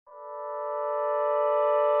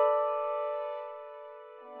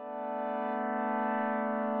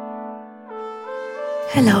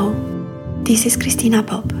Hello, this is Christina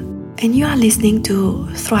Pop, and you are listening to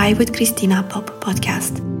Thrive with Christina Pop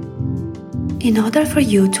podcast. In order for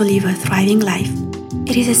you to live a thriving life,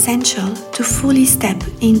 it is essential to fully step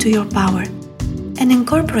into your power and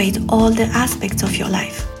incorporate all the aspects of your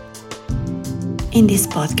life. In this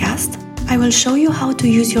podcast, I will show you how to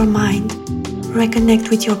use your mind, reconnect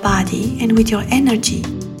with your body and with your energy,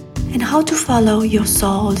 and how to follow your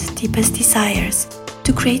soul's deepest desires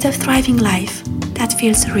to create a thriving life that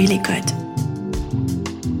feels really good.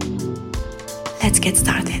 Let's get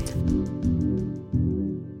started.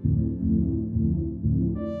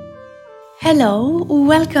 Hello,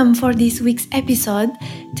 welcome for this week's episode.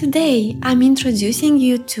 Today I'm introducing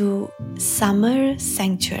you to Summer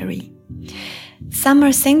Sanctuary.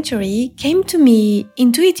 Summer Sanctuary came to me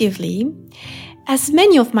intuitively, as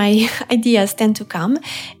many of my ideas tend to come,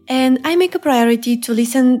 and I make a priority to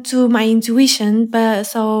listen to my intuition,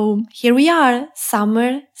 so here we are,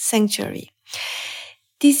 Summer Sanctuary.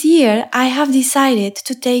 This year, I have decided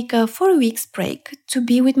to take a 4 weeks break to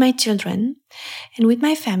be with my children and with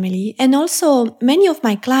my family, and also many of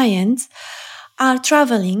my clients are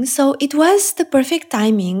traveling, so it was the perfect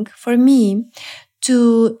timing for me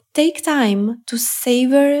to take time to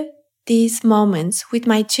savor these moments with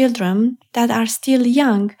my children that are still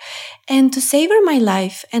young and to savor my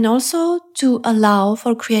life and also to allow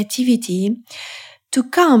for creativity to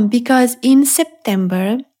come, because in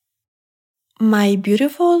September, my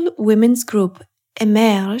beautiful women's group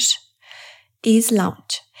Emerge is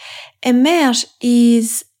launched. Emerge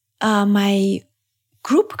is my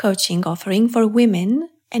group coaching offering for women,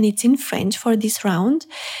 and it's in French for this round.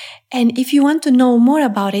 And if you want to know more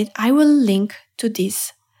about it, I will link to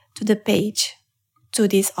the page to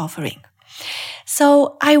this offering.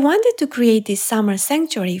 So I wanted to create this summer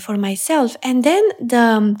sanctuary for myself, and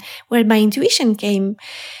then where my intuition came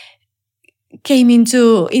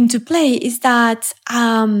into play is that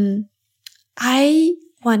I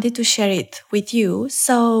wanted to share it with you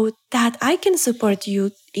so that I can support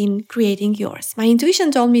you in creating yours. My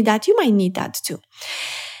intuition told me that you might need that too.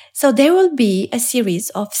 So there will be a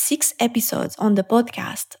series of 6 episodes on the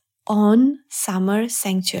podcast on Summer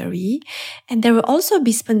Sanctuary, and there will also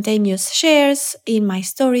be spontaneous shares in my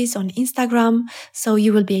stories on Instagram, so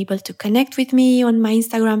you will be able to connect with me on my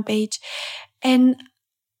Instagram page. And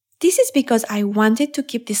this is because I wanted to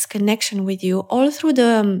keep this connection with you all through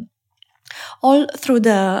the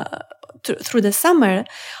summer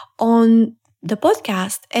on the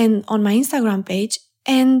podcast and on my Instagram page.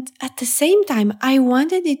 And at the same time, I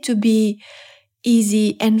wanted it to be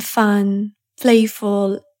easy and fun,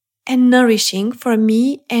 playful, and nourishing for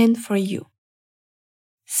me and for you.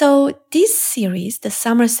 So this series, the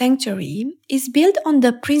Summer Sanctuary, is built on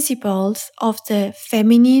the principles of the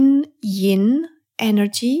feminine yin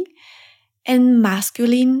energy and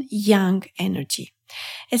masculine yang energy,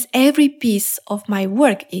 as every piece of my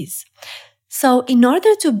work is. So in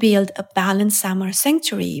order to build a balanced summer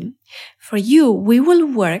sanctuary, for you, we will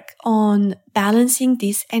work on balancing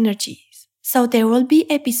these energies. So there will be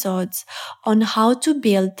episodes on how to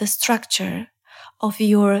build the structure of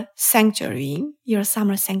your sanctuary, your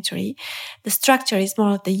summer sanctuary. The structure is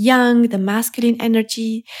more of the yang, the masculine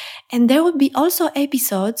energy. And there will be also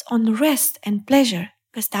episodes on rest and pleasure,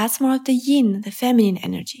 because that's more of the yin, the feminine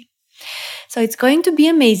energy. So it's going to be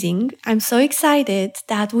amazing. I'm so excited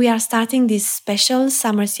that we are starting this special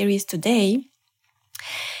summer series today.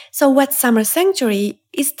 So what Summer Sanctuary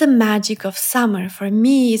is the magic of summer. For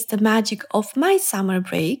me, it's the magic of my summer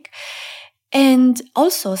break. And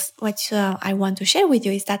also what I want to share with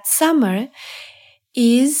you is that summer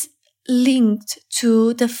is linked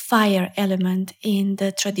to the fire element in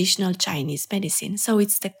the traditional Chinese medicine. So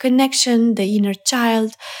it's the connection, the inner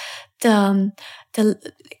child, the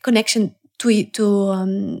connection to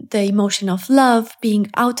the emotion of love,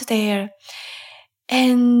 being out there.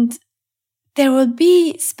 And there will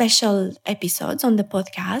be special episodes on the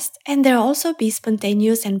podcast, and there will also be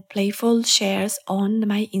spontaneous and playful shares on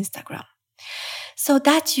my Instagram, so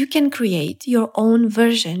that you can create your own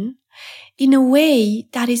version in a way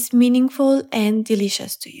that is meaningful and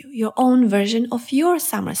delicious to you, your own version of your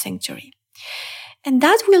summer sanctuary. And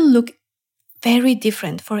that will look very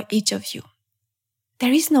different for each of you.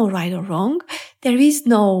 There is no right or wrong. There is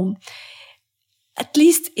no, at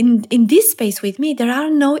least in this space with me, there are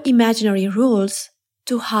no imaginary rules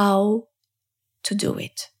to how to do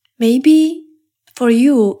it. Maybe for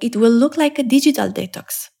you, it will look like a digital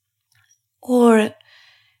detox. Or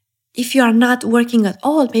if you are not working at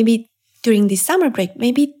all, maybe during this summer break,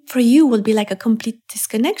 maybe for you will be like a complete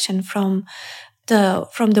disconnection from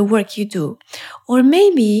the work you do. Or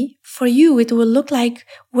maybe for you, it will look like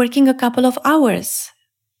working a couple of hours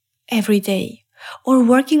every day, or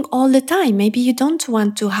working all the time. Maybe you don't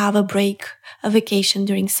want to have a break, a vacation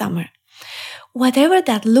during summer. Whatever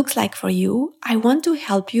that looks like for you, I want to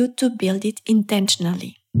help you to build it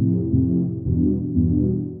intentionally.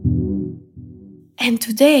 And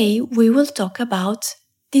today we will talk about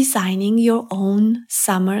designing your own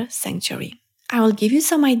summer sanctuary. I will give you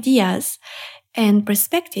some ideas and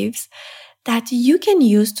perspectives that you can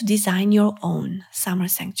use to design your own summer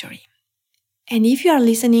sanctuary. And if you are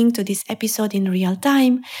listening to this episode in real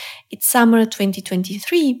time, it's summer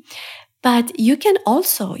 2023, but you can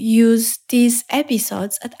also use these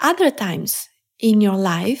episodes at other times in your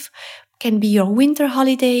life. Can be your winter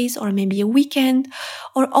holidays or maybe a weekend,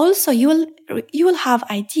 or also you will have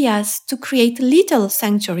ideas to create little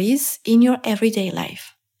sanctuaries in your everyday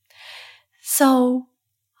life. So,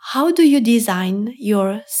 how do you design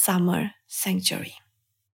your summer sanctuary?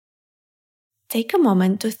 Take a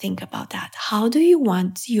moment to think about that. How do you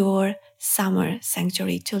want your summer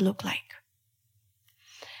sanctuary to look like?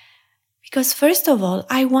 Because first of all,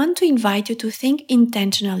 I want to invite you to think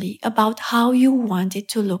intentionally about how you want it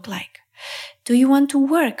to look like. Do you want to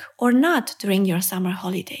work or not during your summer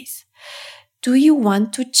holidays? Do you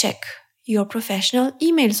want to check your professional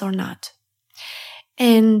emails or not?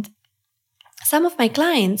 And some of my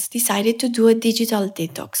clients decided to do a digital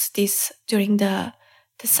detox during the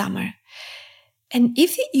summer. And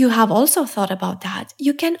if you have also thought about that,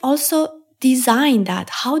 you can also design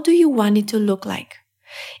that. How do you want it to look like?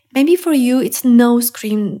 Maybe for you, it's no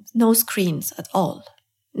screens at all.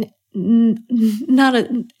 Not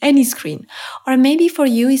any screen. Or maybe for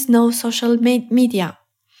you it's no social media.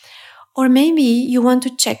 Or maybe you want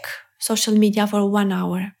to check social media for 1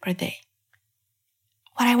 hour per day.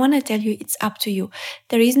 What I want to tell you, it's up to you.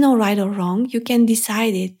 There is no right or wrong. You can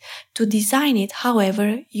decide to design it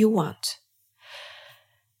however you want.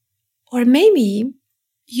 Or maybe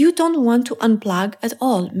you don't want to unplug at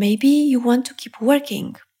all. Maybe you want to keep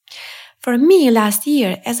working. For me, last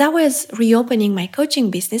year, as I was reopening my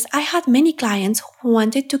coaching business, I had many clients who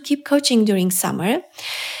wanted to keep coaching during summer.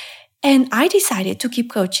 And I decided to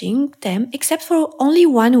keep coaching them, except for only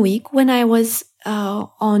 1 week when I was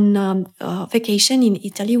on vacation in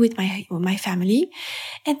Italy with my family.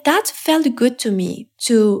 And that felt good to me,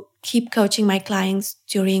 to keep coaching my clients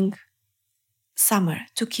during summer,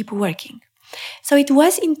 to keep working. So it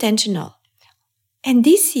was intentional. And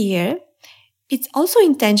this year, it's also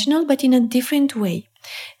intentional, but in a different way.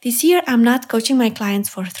 This year, I'm not coaching my clients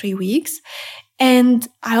for 3 weeks. And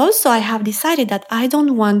I have decided that I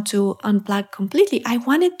don't want to unplug completely. I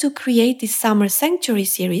wanted to create this summer sanctuary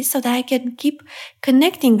series so that I can keep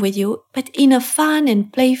connecting with you, but in a fun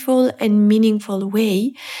and playful and meaningful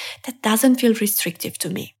way that doesn't feel restrictive to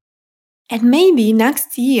me. And maybe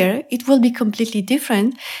next year, it will be completely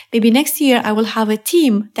different. Maybe next year, I will have a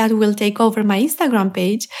team that will take over my Instagram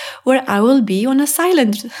page where I will be on a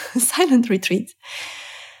silent retreat.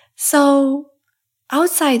 So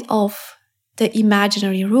outside of the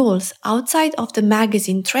imaginary rules, outside of the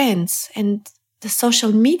magazine trends and the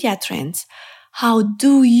social media trends, how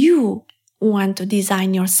do you want to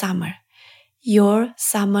design your summer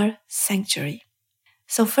sanctuary?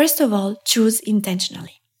 So first of all, choose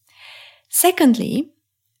intentionally. Secondly,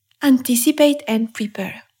 anticipate and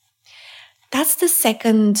prepare. That's the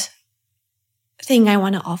second thing I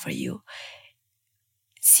want to offer you.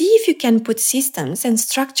 See if you can put systems and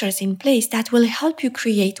structures in place that will help you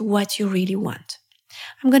create what you really want.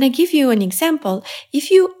 I'm going to give you an example. If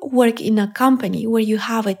you work in a company where you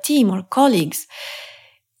have a team or colleagues,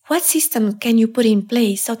 what system can you put in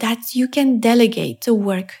place so that you can delegate the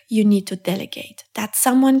work you need to delegate? That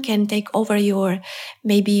someone can take over your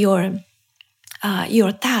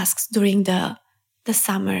tasks during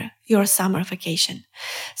your summer vacation.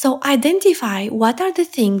 So identify what are the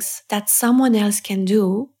things that someone else can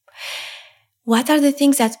do. What are the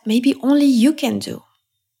things that maybe only you can do?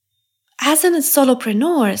 As a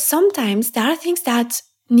solopreneur, sometimes there are things that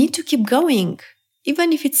need to keep going,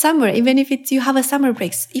 even if it's summer, even if you have a summer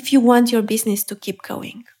break, if you want your business to keep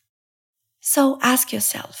going. So ask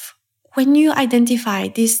yourself, when you identify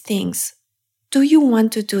these things, do you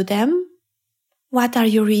want to do them? What are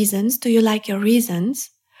your reasons? Do you like your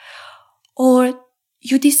reasons? Or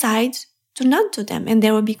you decide to not do them and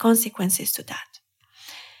there will be consequences to that.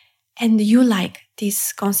 And you like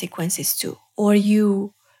these consequences too. Or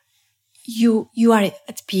you are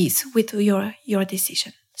at peace with your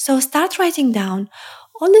decision. So start writing down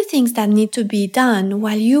all the things that need to be done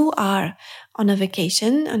while you are on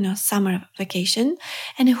a summer vacation,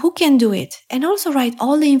 and who can do it. And also write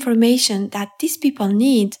all the information that these people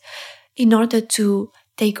need in order to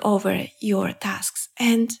take over your tasks.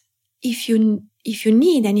 And if you if you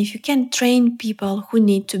need and if you can train people who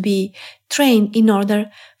need to be trained in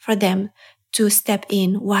order for them to step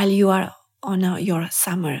in while you are on your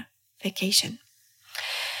summer vacation,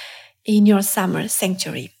 in your summer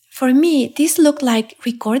sanctuary. For me, this looked like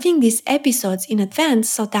recording these episodes in advance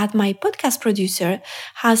so that my podcast producer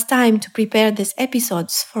has time to prepare these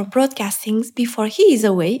episodes for broadcasting before he is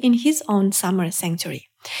away in his own summer sanctuary.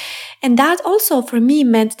 And that also for me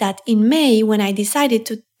meant that in May, when I decided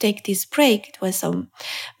to take this break, it was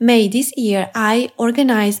May this year, I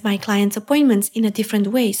organized my clients' appointments in a different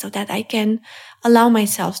way so that I can allow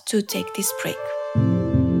myself to take this break.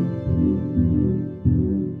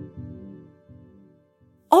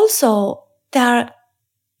 Also, there are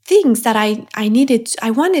things that I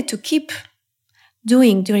wanted to keep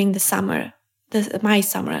doing during the summer, my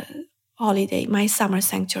summer holiday, my summer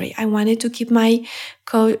sanctuary. I wanted to keep my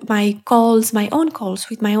own calls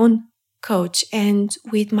with my own coach and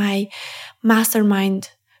with my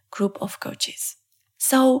mastermind group of coaches.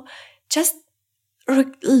 So just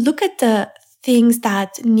look at the things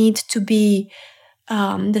that need to be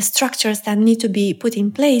the structures that need to be put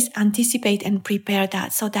in place, anticipate and prepare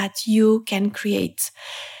that so that you can create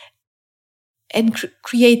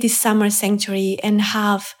this summer sanctuary and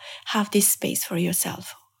have this space for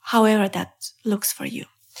yourself, however that looks for you.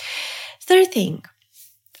 Third thing,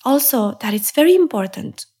 also that it's very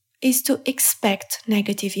important, is to expect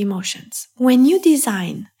negative emotions. When you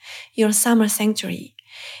design your summer sanctuary,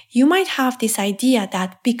 you might have this idea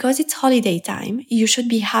that because it's holiday time, you should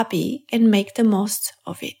be happy and make the most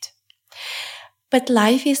of it. But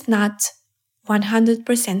life is not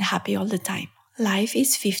 100% happy all the time. Life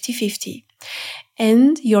is 50-50.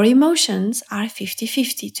 And your emotions are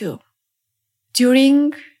 50-50 too.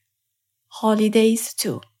 During holidays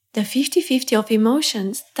too. The 50-50 of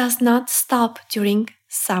emotions does not stop during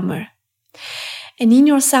summer. And in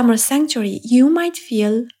your summer sanctuary, you might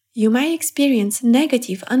experience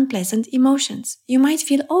negative, unpleasant emotions. You might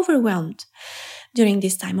feel overwhelmed during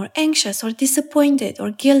this time, or anxious, or disappointed,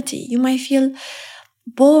 or guilty. You might feel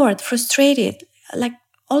bored, frustrated,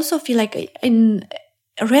 also feel like in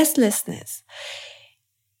restlessness.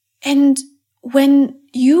 And what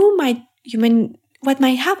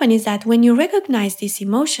might happen is that when you recognize these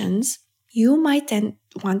emotions, you might then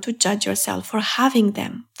want to judge yourself for having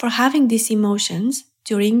these emotions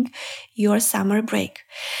during your summer break.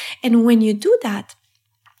 And when you do that,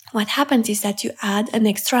 what happens is that you add an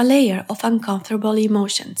extra layer of uncomfortable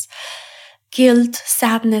emotions. Guilt,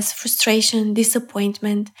 sadness, frustration,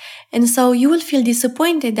 disappointment. And so you will feel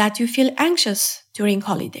disappointed that you feel anxious during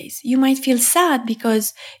holidays. You might feel sad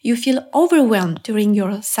because you feel overwhelmed during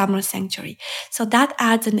your summer sanctuary. So that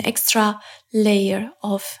adds an extra layer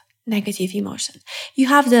of negative emotion. You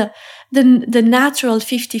have the natural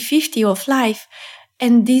 50-50 of life,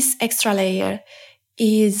 and this extra layer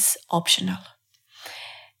is optional.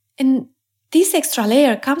 And this extra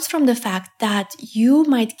layer comes from the fact that you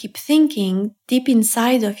might keep thinking deep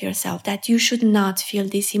inside of yourself that you should not feel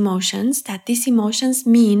these emotions, that these emotions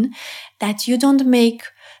mean that you don't make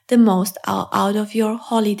the most out of your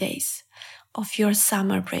holidays, of your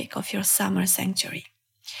summer break, of your summer sanctuary.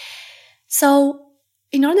 So,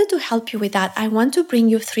 in order to help you with that, I want to bring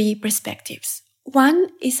you 3 perspectives. One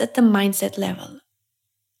is at the mindset level.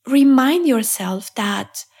 Remind yourself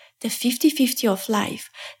that the 50-50 of life,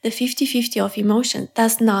 the 50-50 of emotion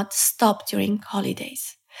does not stop during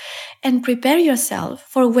holidays. And prepare yourself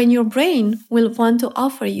for when your brain will want to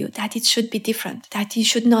offer you that it should be different, that you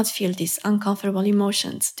should not feel these uncomfortable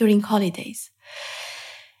emotions during holidays.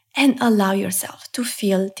 And allow yourself to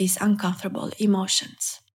feel these uncomfortable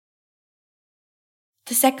emotions.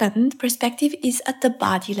 The second perspective is at the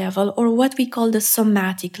body level, or what we call the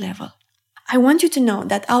somatic level. I want you to know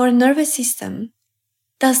that our nervous system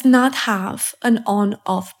does not have an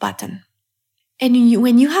on-off button. And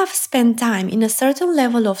when you have spent time in a certain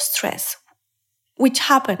level of stress, which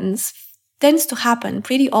tends to happen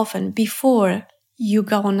pretty often before you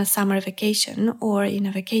go on a summer vacation or in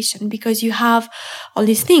a vacation, because you have all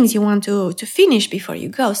these things you want to finish before you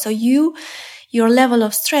go. So your level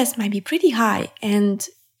of stress might be pretty high, and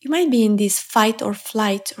you might be in this fight or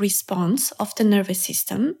flight response of the nervous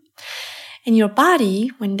system. And your body,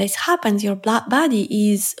 when this happens, your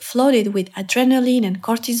body is flooded with adrenaline and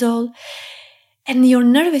cortisol, and your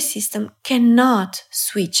nervous system cannot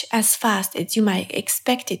switch as fast as you might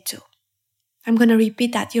expect it to. I'm going to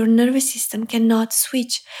repeat that. Your nervous system cannot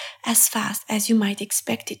switch as fast as you might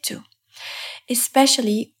expect it to,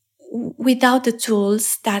 especially without the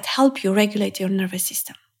tools that help you regulate your nervous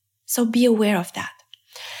system. So be aware of that.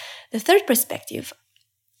 The third perspective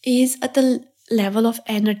is at the level of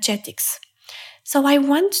energetics. So I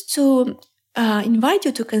want to invite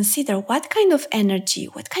you to consider what kind of energy,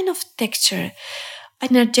 what kind of texture,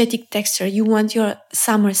 energetic texture you want your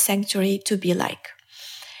summer sanctuary to be like.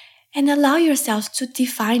 And allow yourself to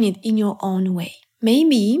define it in your own way.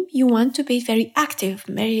 Maybe you want to be very active,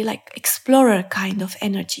 very like explorer kind of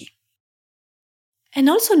energy. And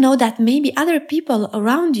also know that maybe other people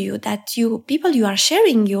around you, people you are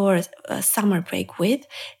sharing your summer break with,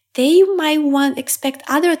 they might expect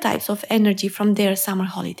other types of energy from their summer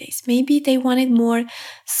holidays. Maybe they wanted more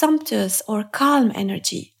sumptuous or calm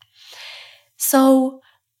energy. So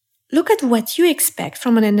look at what you expect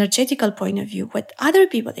from an energetical point of view, what other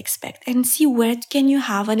people expect, and see where can you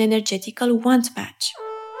have an energetical want match.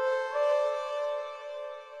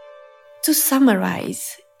 To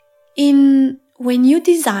summarize, when you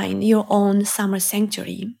design your own summer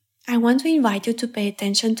sanctuary, I want to invite you to pay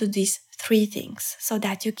attention to these 3 things so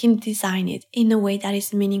that you can design it in a way that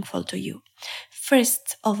is meaningful to you.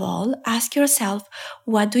 First of all, ask yourself,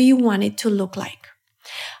 what do you want it to look like?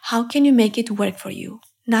 How can you make it work for you?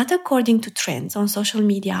 Not according to trends on social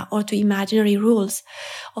media or to imaginary rules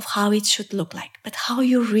of how it should look like, but how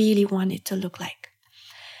you really want it to look like.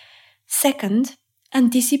 Second,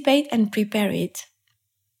 anticipate and prepare it.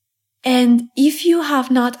 And if you have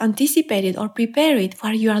not anticipated or prepared it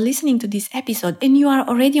while you are listening to this episode and you are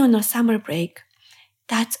already on a summer break,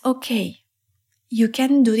 that's okay. You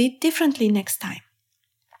can do it differently next time.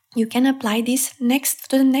 You can apply this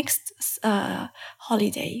to the next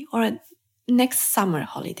holiday or next summer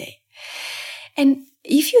holiday. And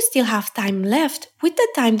if you still have time left, with the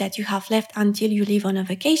time that you have left until you leave on a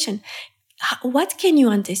vacation, what can you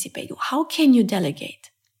anticipate? How can you delegate?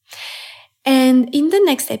 And in the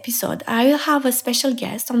next episode, I will have a special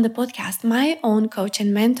guest on the podcast, my own coach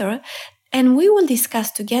and mentor, and we will discuss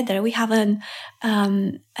together. We have an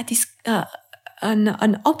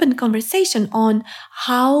open conversation on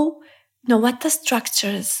what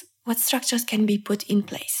structures can be put in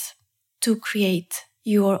place to create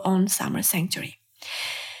your own summer sanctuary.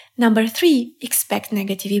 Number 3, expect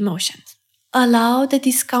negative emotions. Allow the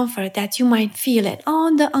discomfort that you might feel and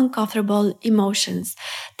all the uncomfortable emotions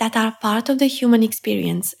that are part of the human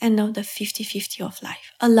experience and of the 50-50 of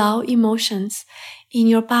life. Allow emotions in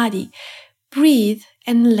your body. Breathe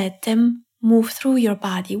and let them move through your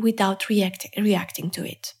body without reacting to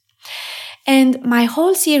it. And my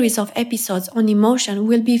whole series of episodes on emotion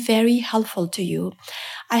will be very helpful to you.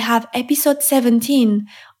 I have episode 17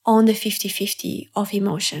 on the 50-50 of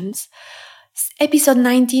emotions. Episode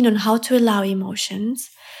 19 on how to allow emotions,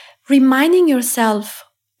 reminding yourself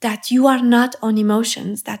that you are not on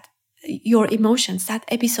emotions, that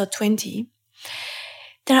episode 20.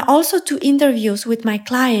 There are also 2 interviews with my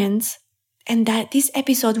clients, and that this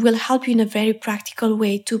episode will help you in a very practical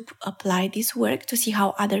way to apply this work, to see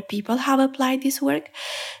how other people have applied this work.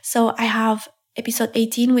 So I have episode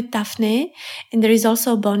 18 with Daphne, and there is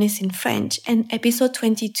also a bonus in French, and episode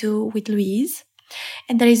 22 with Louise.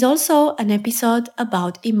 And there is also an episode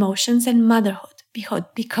about emotions and motherhood,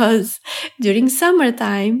 because during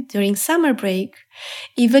summertime, during summer break,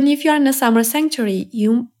 even if you are in a summer sanctuary,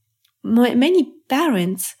 many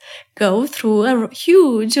parents go through a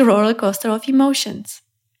huge roller coaster of emotions.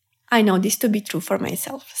 I know this to be true for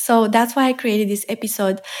myself. So that's why I created this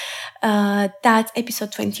episode. That's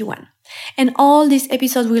episode 21. And all these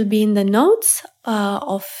episodes will be in the notes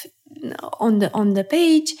on the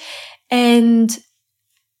page. And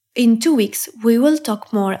in 2 weeks, we will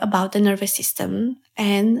talk more about the nervous system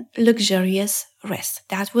and luxurious rest.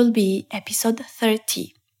 That will be episode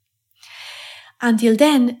 30. Until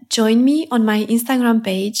then, join me on my Instagram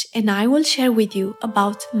page and I will share with you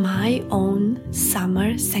about my own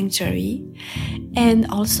summer sanctuary and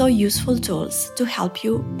also useful tools to help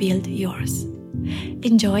you build yours.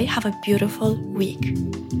 Enjoy, have a beautiful week.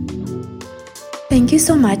 Thank you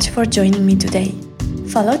so much for joining me today.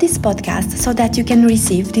 Follow this podcast so that you can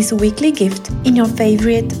receive this weekly gift in your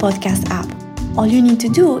favorite podcast app. All you need to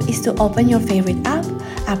do is to open your favorite app,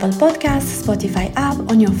 Apple Podcasts, Spotify app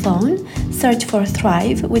on your phone, search for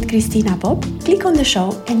Thrive with Christina Pop, click on the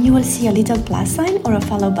show and you will see a little plus sign or a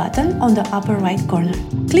follow button on the upper right corner.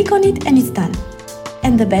 Click on it and it's done.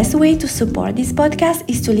 And the best way to support this podcast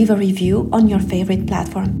is to leave a review on your favorite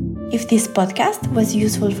platform. If this podcast was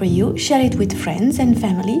useful for you, share it with friends and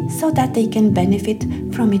family so that they can benefit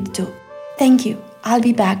from it too. Thank you. I'll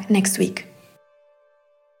be back next week.